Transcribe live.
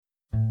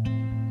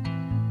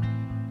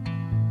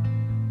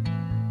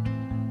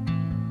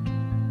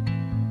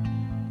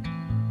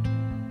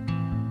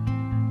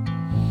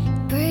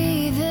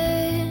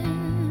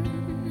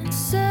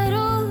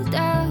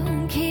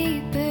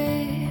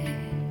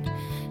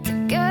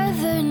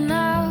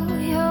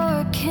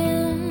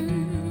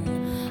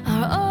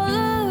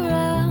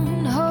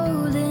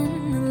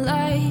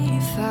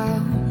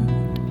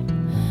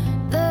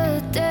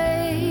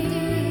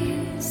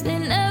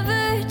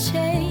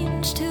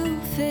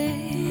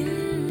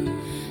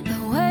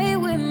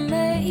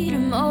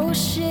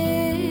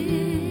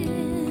ocean,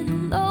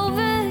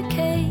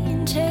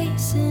 overcame,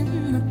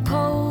 chasing the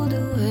cold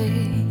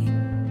away.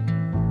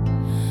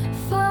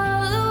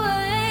 Fall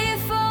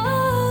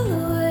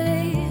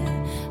away,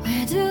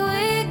 where do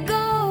we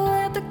go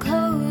at the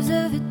close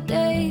of the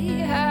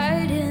day?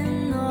 Hide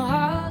in the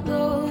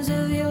hollows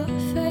of your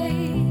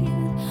faith.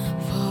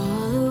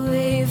 Fall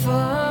away,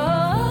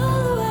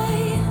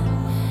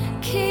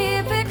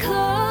 keep it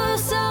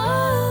close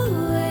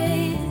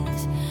always.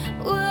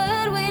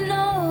 What we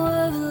know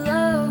of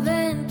love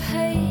and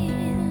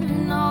pain,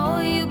 and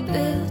all you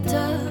built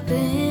up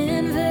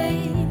in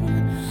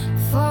vain,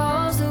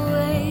 falls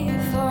away.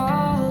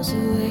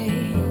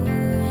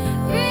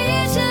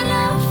 Reaching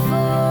out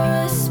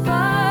for a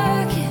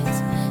spark, it's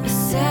a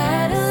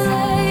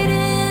satellite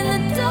in the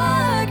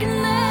darkness.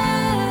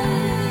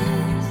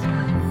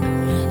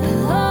 The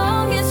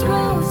longest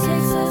road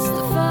takes us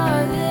the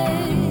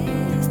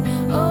farthest.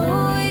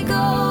 Oh, we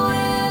go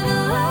where the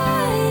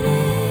light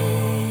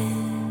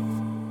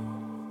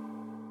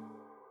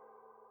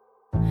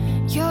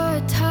is.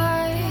 You're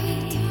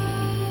tired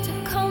to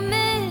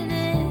coming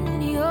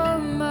in your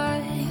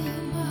mind.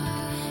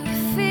 You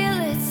feel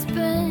it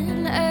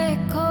spin,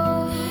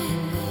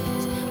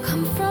 echoes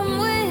come from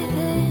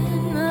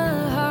within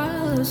the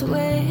house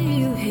where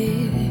you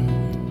hear.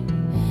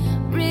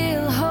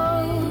 Real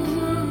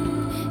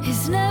home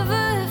is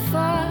never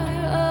far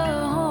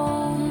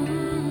home,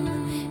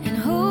 and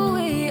who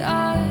we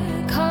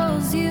are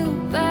calls you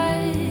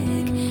back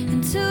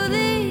into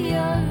the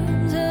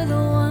arms of the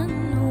one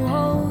who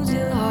holds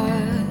your heart.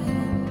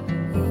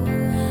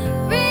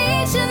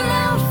 Reaching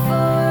out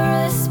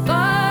for a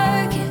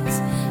spark, it's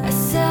a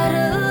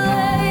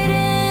satellite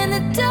in the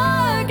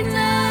darkness.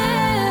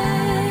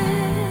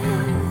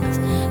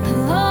 The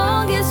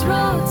longest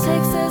road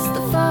takes us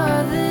the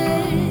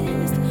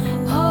farthest.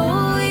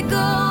 Oh, we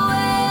go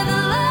where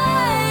the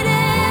light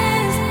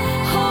is,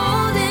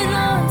 holding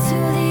on to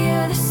the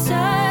other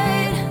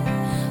side.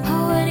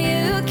 Oh, when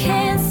you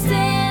can't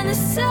stand the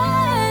silence,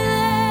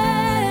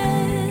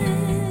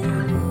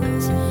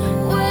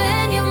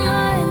 when your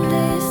mind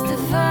is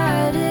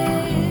divided.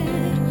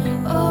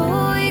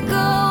 Oh, we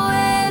go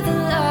where the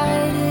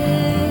light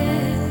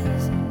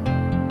is.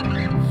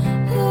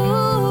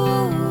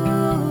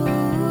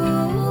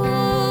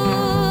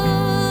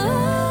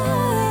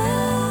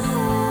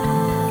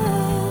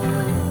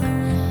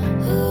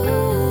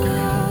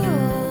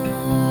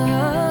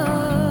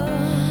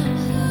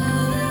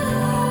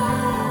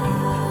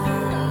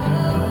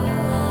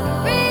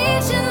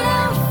 Reaching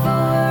out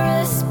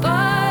for a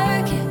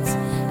spark, it's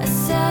a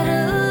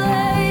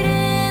satellite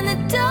in the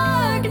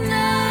darkness.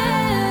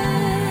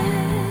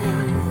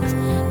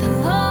 The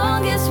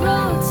longest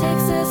road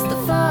takes us the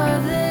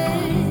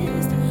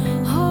farthest.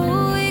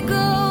 Oh, we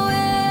go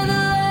where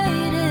the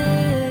light is.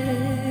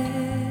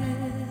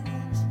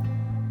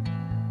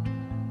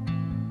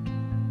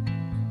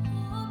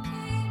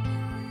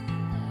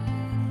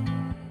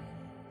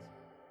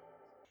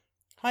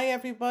 Hi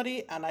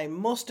everybody, and I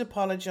must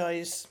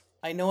apologise.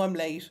 I know I'm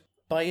late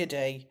by a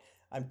day.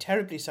 I'm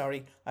terribly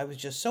sorry. I was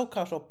just so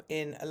caught up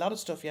in a lot of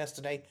stuff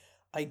yesterday,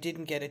 I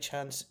didn't get a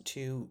chance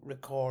to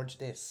record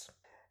this.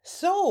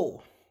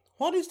 So,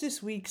 what is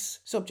this week's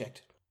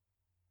subject?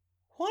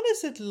 What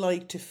is it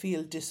like to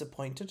feel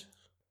disappointed?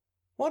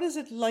 What is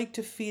it like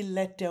to feel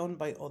let down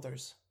by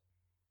others?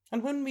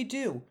 And when we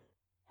do,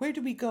 where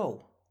do we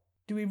go?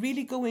 Do we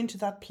really go into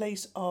that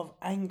place of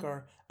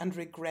anger and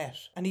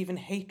regret and even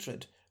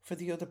hatred for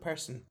the other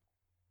person?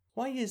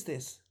 Why is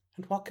this?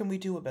 And what can we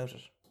do about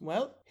it?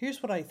 Well,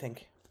 here's what I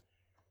think.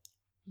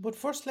 But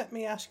first, let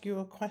me ask you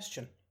a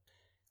question.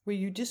 Were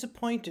you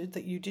disappointed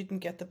that you didn't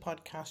get the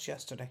podcast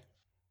yesterday?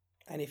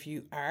 And if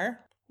you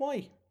are,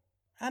 why?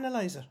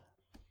 Analyse it.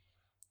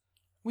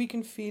 We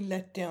can feel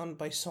let down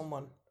by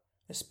someone,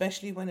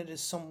 especially when it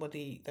is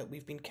somebody that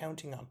we've been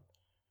counting on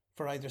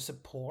for either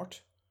support,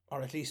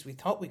 or at least we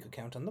thought we could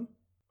count on them.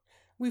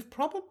 We've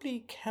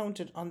probably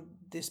counted on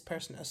this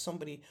person as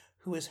somebody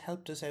who has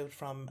helped us out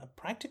from a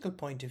practical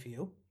point of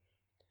view,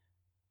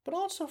 but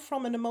also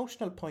from an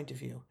emotional point of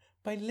view,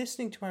 by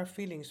listening to our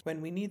feelings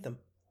when we need them.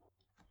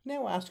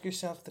 Now ask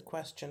yourself the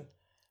question,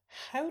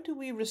 how do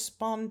we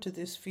respond to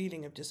this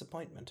feeling of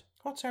disappointment?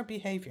 What's our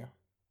behaviour?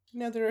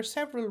 Now there are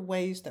several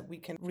ways that we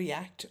can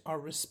react or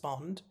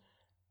respond,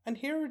 and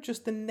here are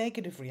just the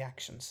negative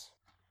reactions.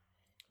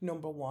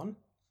 Number 1,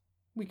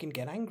 we can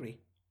get angry.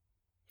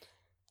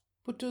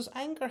 But does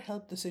anger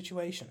help the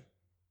situation?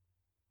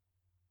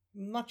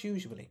 Not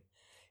usually.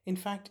 In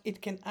fact,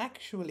 it can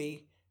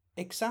actually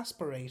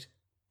exasperate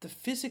the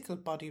physical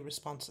body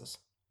responses.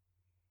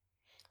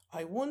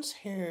 I once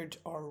heard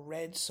or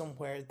read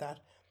somewhere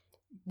that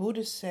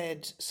Buddha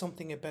said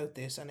something about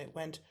this, and it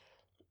went,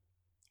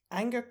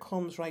 anger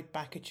comes right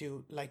back at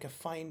you like a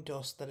fine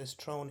dust that is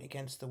thrown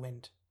against the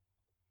wind.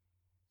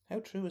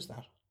 How true is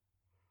that?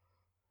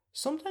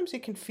 Sometimes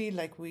it can feel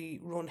like we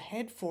run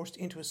headfirst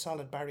into a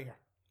solid barrier,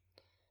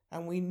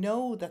 and we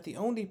know that the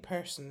only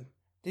person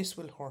this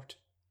will hurt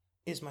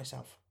is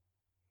myself.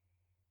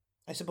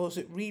 I suppose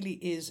it really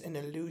is an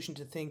illusion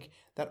to think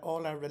that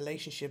all our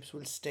relationships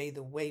will stay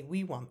the way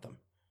we want them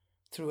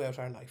throughout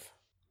our life.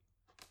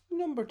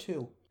 Number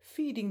 2,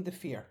 feeding the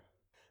fear.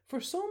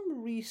 For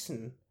some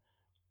reason,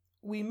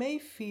 we may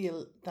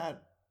feel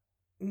that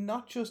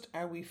not just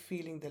are we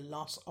feeling the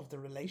loss of the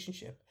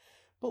relationship,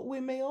 but we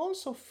may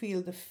also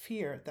feel the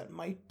fear that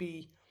might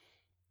be,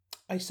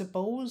 I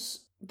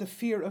suppose, the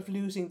fear of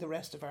losing the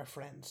rest of our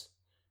friends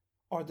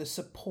or the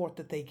support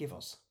that they give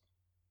us.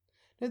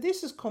 Now,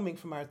 this is coming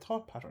from our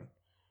thought pattern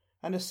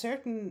and a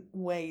certain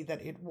way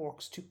that it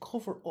works to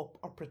cover up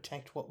or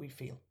protect what we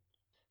feel.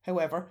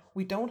 However,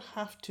 we don't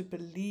have to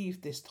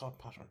believe this thought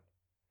pattern.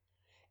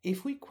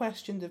 If we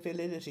question the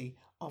validity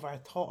of our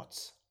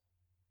thoughts,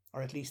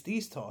 or at least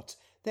these thoughts,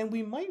 then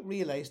we might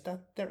realize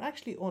that they're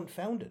actually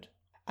unfounded.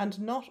 And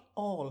not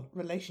all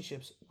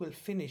relationships will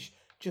finish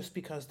just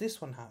because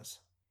this one has.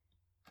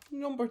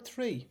 Number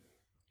 3,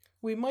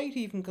 we might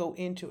even go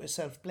into a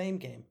self-blame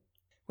game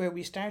where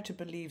we start to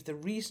believe the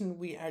reason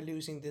we are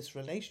losing this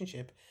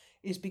relationship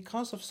is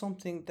because of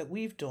something that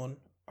we've done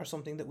or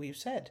something that we've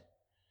said.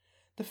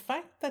 The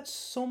fact that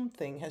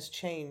something has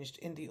changed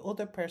in the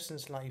other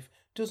person's life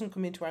doesn't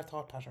come into our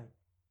thought pattern.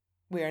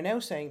 We are now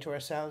saying to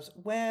ourselves,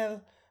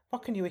 well,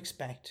 what can you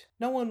expect?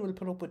 No one will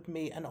put up with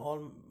me and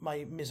all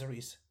my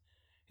miseries.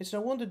 It's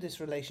no wonder this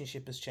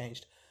relationship has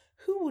changed.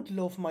 Who would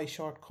love my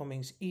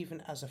shortcomings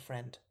even as a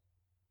friend?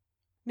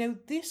 Now,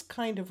 this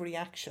kind of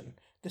reaction,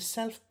 the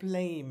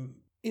self-blame,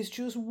 is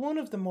just one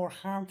of the more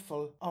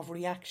harmful of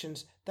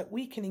reactions that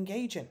we can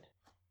engage in.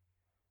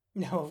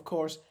 Now, of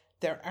course,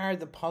 there are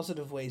the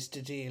positive ways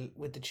to deal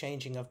with the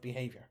changing of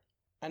behaviour,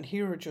 and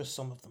here are just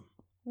some of them.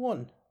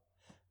 1.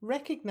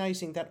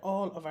 Recognizing that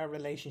all of our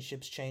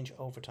relationships change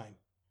over time.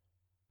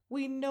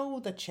 We know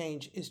that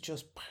change is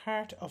just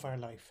part of our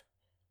life.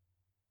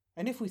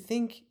 And if we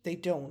think they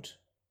don't,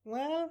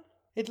 well,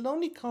 it'll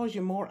only cause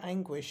you more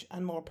anguish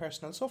and more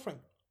personal suffering,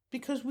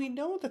 because we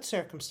know that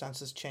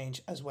circumstances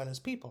change as well as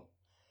people.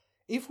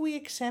 If we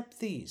accept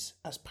these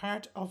as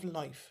part of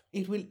life,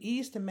 it will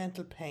ease the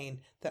mental pain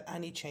that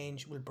any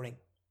change will bring.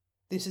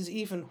 This is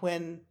even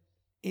when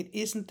it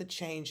isn't the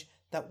change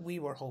that we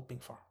were hoping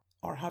for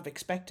or have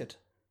expected.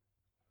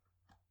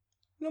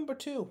 Number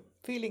 2,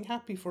 feeling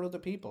happy for other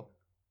people.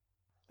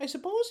 I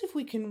suppose if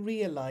we can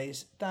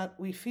realise that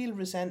we feel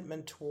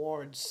resentment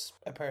towards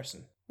a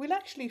person, we'll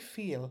actually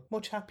feel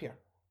much happier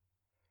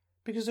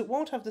because it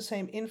won't have the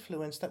same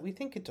influence that we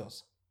think it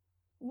does.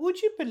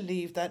 Would you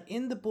believe that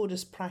in the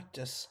Buddhist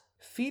practice,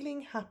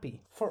 feeling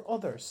happy for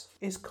others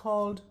is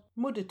called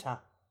mudita,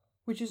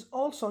 which is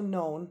also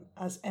known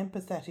as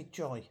empathetic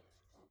joy?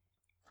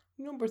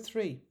 Number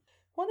 3,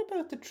 what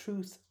about the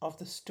truth of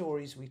the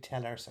stories we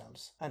tell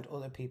ourselves and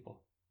other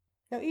people?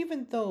 Now,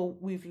 even though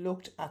we've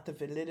looked at the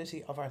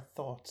validity of our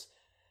thoughts,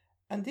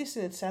 and this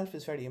in itself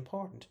is very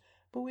important,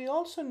 but we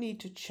also need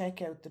to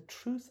check out the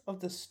truth of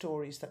the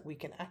stories that we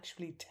can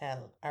actually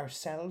tell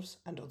ourselves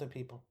and other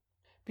people.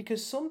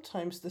 Because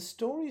sometimes the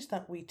stories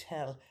that we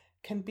tell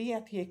can be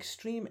at the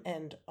extreme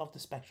end of the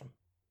spectrum.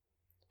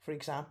 For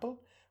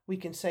example, we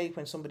can say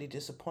when somebody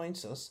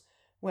disappoints us,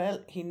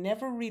 well, he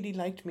never really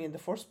liked me in the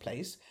first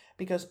place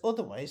because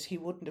otherwise he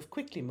wouldn't have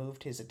quickly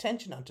moved his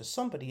attention onto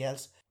somebody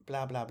else,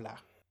 blah, blah, blah.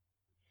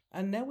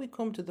 And now we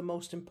come to the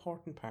most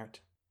important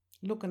part,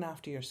 looking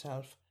after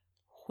yourself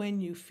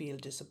when you feel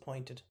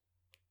disappointed.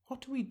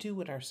 What do we do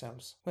with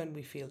ourselves when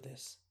we feel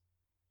this?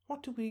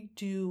 What do we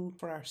do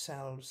for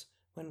ourselves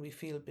when we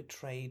feel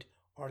betrayed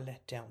or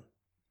let down?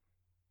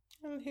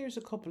 And here's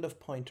a couple of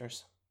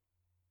pointers.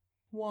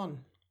 1.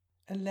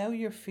 Allow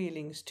your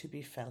feelings to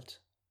be felt.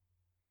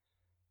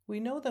 We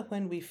know that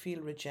when we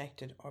feel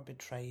rejected or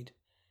betrayed,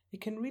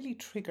 it can really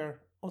trigger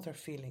other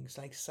feelings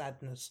like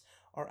sadness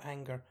or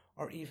anger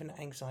or even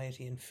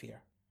anxiety and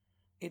fear.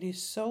 It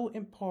is so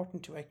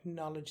important to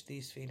acknowledge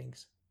these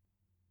feelings.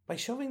 By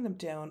shoving them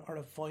down or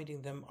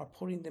avoiding them or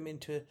putting them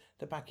into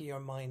the back of your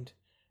mind,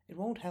 it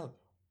won't help.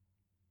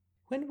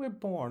 When we're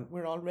born,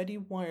 we're already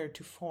wired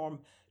to form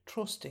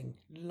trusting,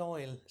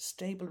 loyal,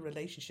 stable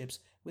relationships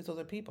with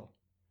other people.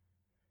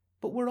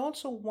 But we're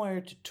also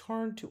wired to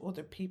turn to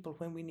other people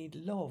when we need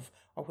love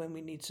or when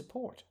we need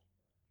support.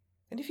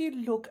 And if you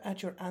look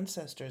at your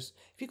ancestors,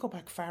 if you go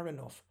back far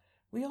enough,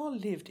 we all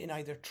lived in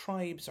either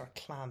tribes or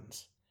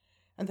clans,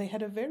 and they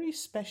had a very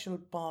special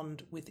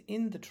bond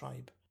within the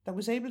tribe that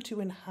was able to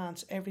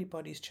enhance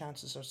everybody's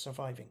chances of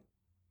surviving,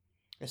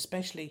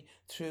 especially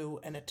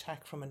through an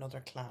attack from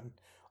another clan,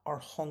 or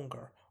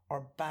hunger,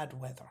 or bad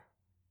weather.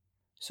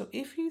 So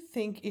if you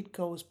think it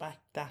goes back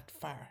that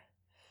far,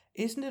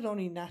 isn't it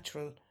only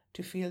natural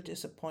to feel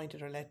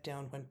disappointed or let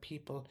down when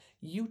people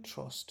you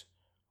trust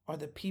or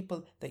the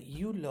people that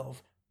you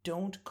love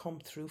don't come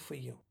through for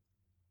you?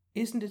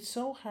 Isn't it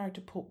so hard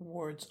to put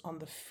words on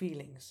the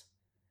feelings?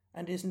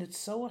 And isn't it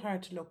so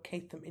hard to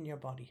locate them in your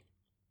body?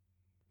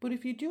 But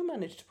if you do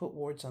manage to put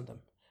words on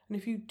them, and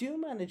if you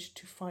do manage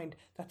to find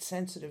that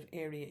sensitive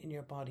area in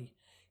your body,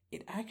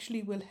 it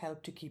actually will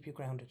help to keep you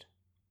grounded.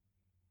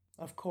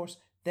 Of course,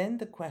 then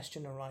the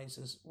question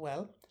arises,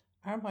 well,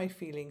 are my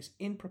feelings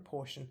in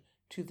proportion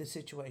to the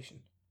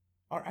situation?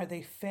 Or are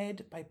they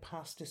fed by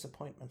past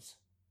disappointments?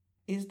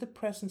 Is the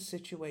present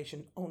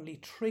situation only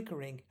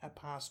triggering a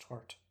past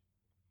hurt?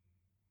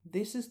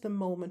 This is the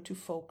moment to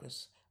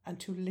focus and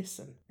to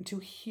listen and to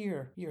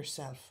hear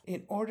yourself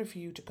in order for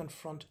you to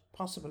confront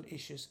possible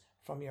issues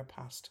from your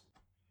past.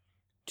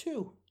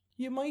 2,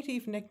 you might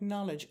even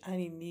acknowledge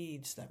any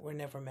needs that were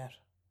never met,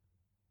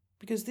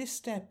 because this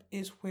step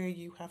is where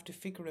you have to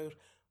figure out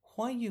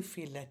why you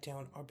feel let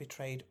down or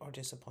betrayed or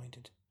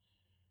disappointed.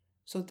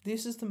 So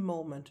this is the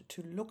moment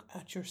to look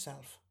at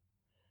yourself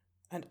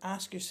and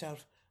ask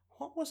yourself,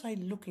 what was I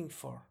looking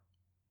for?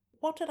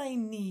 What did I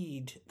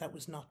need that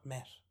was not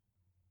met?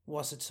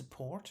 Was it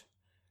support?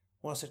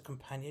 Was it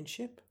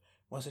companionship?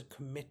 Was it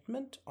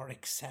commitment or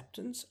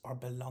acceptance or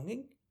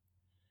belonging?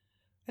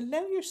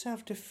 Allow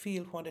yourself to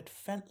feel what it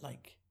felt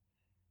like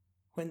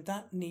when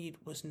that need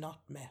was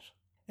not met,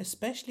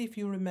 especially if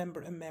you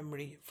remember a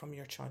memory from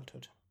your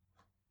childhood.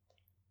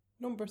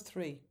 Number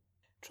 3,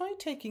 try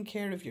taking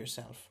care of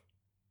yourself.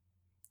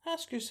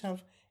 Ask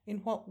yourself, in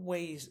what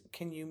ways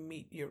can you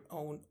meet your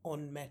own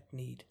unmet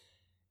need?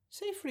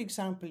 Say, for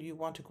example, you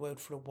want to go out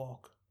for a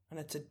walk and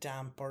it's a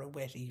damp or a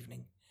wet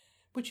evening,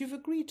 but you've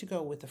agreed to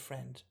go with a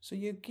friend, so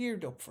you're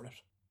geared up for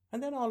it.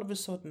 And then all of a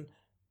sudden,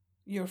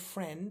 your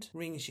friend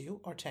rings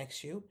you or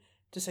texts you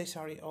to say,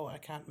 sorry, I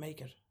can't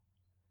make it.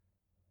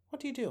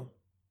 What do?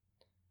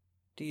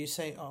 Do you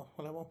say, I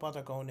won't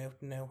bother going out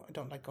now. I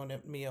don't like going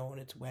out on my own.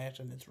 It's wet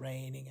and it's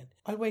raining and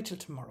I'll wait till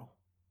tomorrow.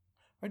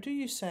 Or do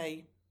you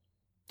say,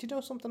 do you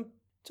know something?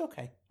 It's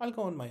okay. I'll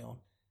go on my own.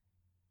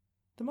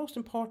 The most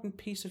important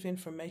piece of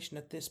information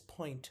at this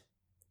point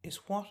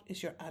is, what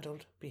is your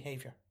adult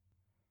behaviour?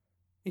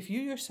 If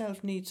you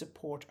yourself need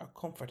support or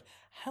comfort,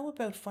 how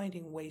about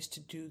finding ways to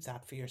do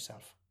that for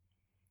yourself?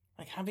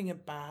 Like having a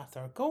bath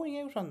or going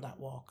out on that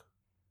walk.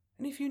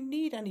 And if you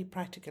need any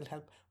practical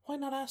help, why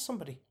not ask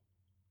somebody?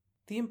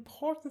 The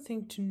important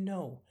thing to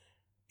know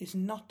is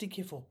not to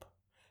give up,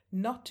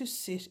 not to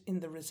sit in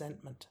the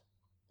resentment.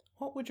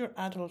 What would your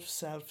adult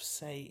self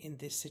say in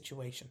this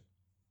situation?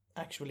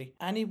 Actually,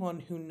 anyone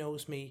who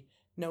knows me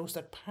knows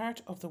that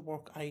part of the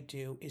work I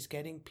do is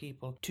getting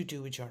people to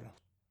do a journal.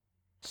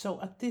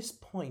 So at this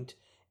point,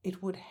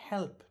 it would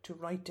help to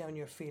write down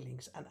your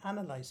feelings and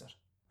analyse it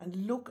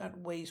and look at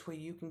ways where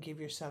you can give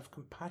yourself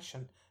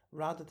compassion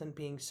rather than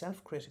being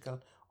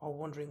self-critical or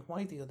wondering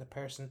why the other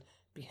person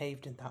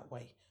behaved in that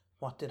way.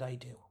 What did I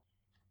do?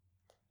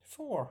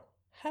 4,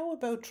 how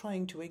about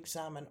trying to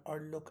examine or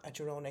look at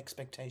your own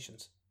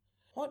expectations?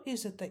 What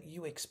is it that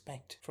you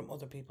expect from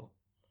other people?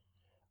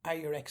 Are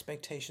your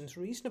expectations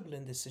reasonable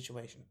in this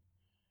situation?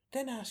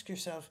 Then ask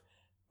yourself,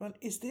 well,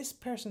 is this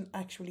person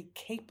actually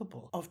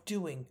capable of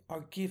doing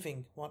or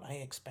giving what I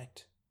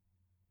expect?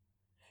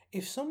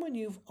 If someone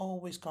you've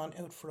always gone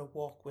out for a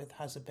walk with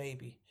has a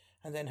baby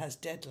and then has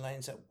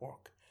deadlines at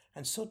work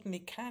and suddenly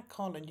can't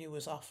call on you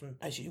as often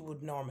as you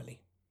would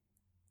normally,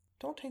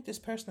 don't take this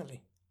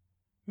personally.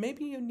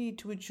 Maybe you need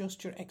to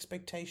adjust your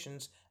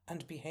expectations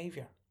and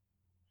behaviour.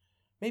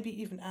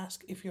 Maybe even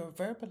ask if you're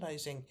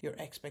verbalising your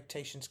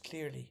expectations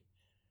clearly,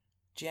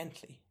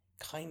 gently,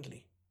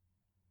 kindly.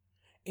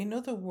 In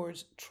other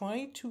words,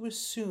 try to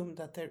assume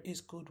that there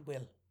is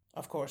goodwill.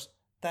 Of course,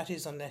 that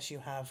is unless you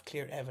have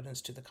clear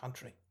evidence to the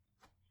contrary.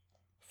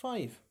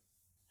 5,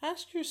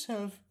 ask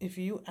yourself if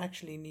you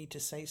actually need to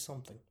say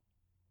something.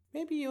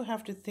 Maybe you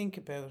have to think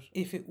about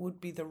if it would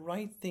be the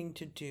right thing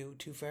to do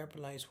to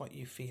verbalise what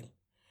you feel,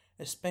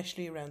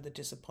 especially around the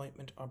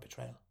disappointment or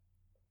betrayal.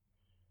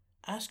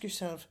 Ask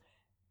yourself,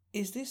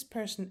 is this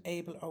person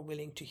able or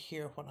willing to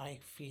hear what I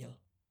feel?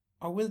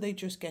 Or will they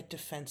just get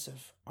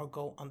defensive or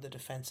go on the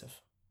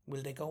defensive?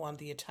 Will they go on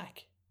the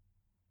attack?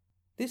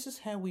 This is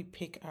how we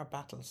pick our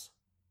battles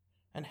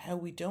and how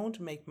we don't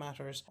make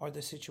matters or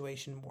the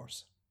situation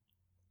worse.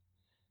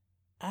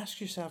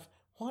 Ask yourself,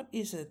 what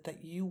is it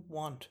that you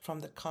want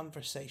from the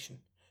conversation?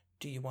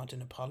 Do you want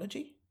an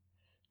apology?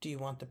 Do you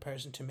want the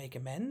person to make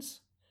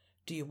amends?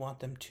 Do you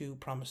want them to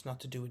promise not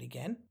to do it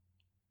again?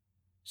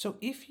 So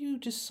if you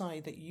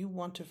decide that you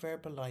want to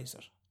verbalise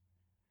it,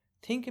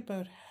 think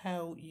about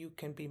how you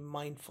can be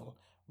mindful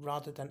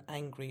rather than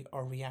angry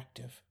or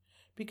reactive,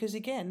 because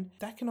again,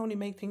 that can only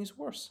make things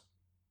worse.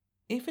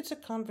 If it's a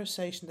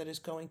conversation that is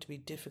going to be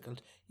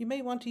difficult, you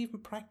may want to even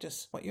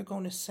practice what you're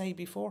going to say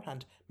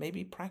beforehand,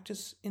 maybe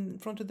practice in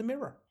front of the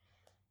mirror.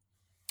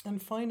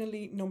 And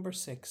finally, number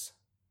 6.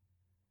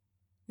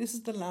 This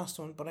is the last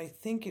one, but I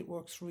think it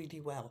works really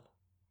well.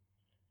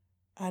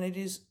 And it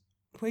is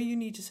where you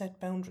need to set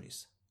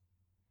boundaries.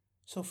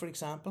 So for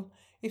example,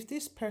 if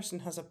this person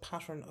has a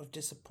pattern of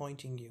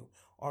disappointing you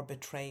or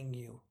betraying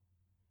you,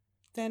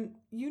 then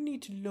you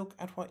need to look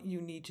at what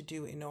you need to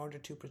do in order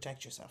to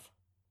protect yourself.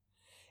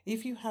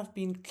 If you have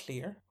been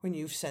clear when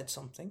you've said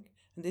something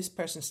and this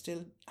person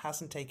still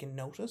hasn't taken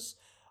notice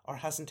or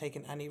hasn't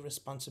taken any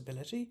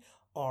responsibility,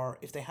 or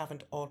if they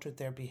haven't altered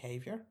their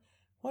behaviour,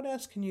 what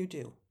else can you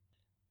do?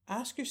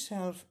 Ask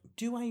yourself,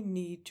 do I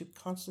need to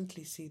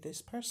constantly see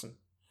this person?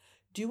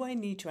 Do I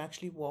need to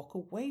actually walk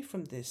away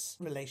from this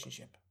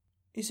relationship?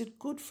 Is it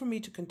good for me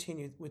to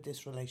continue with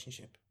this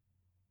relationship?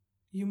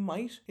 You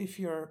might, if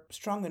you're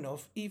strong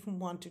enough, even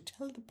want to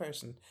tell the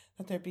person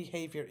that their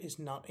behaviour is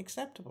not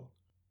acceptable.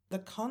 The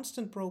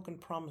constant broken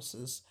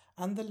promises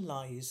and the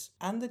lies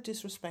and the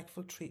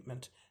disrespectful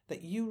treatment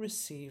that you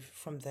receive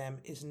from them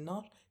is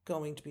not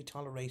going to be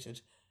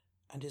tolerated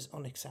and is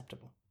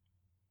unacceptable.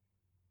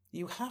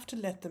 You have to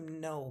let them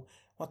know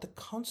what the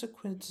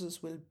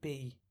consequences will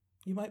be.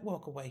 You might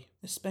walk away,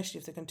 especially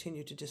if they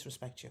continue to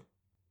disrespect you.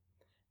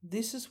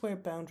 This is where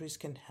boundaries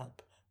can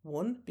help.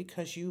 1,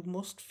 because you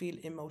must feel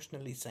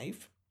emotionally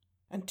safe.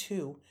 And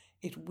 2,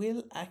 it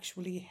will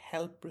actually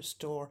help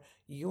restore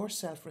your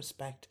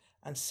self-respect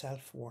and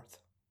self-worth.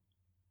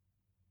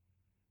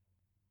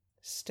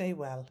 Stay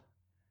well.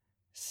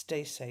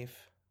 Stay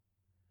safe.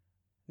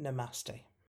 Namaste.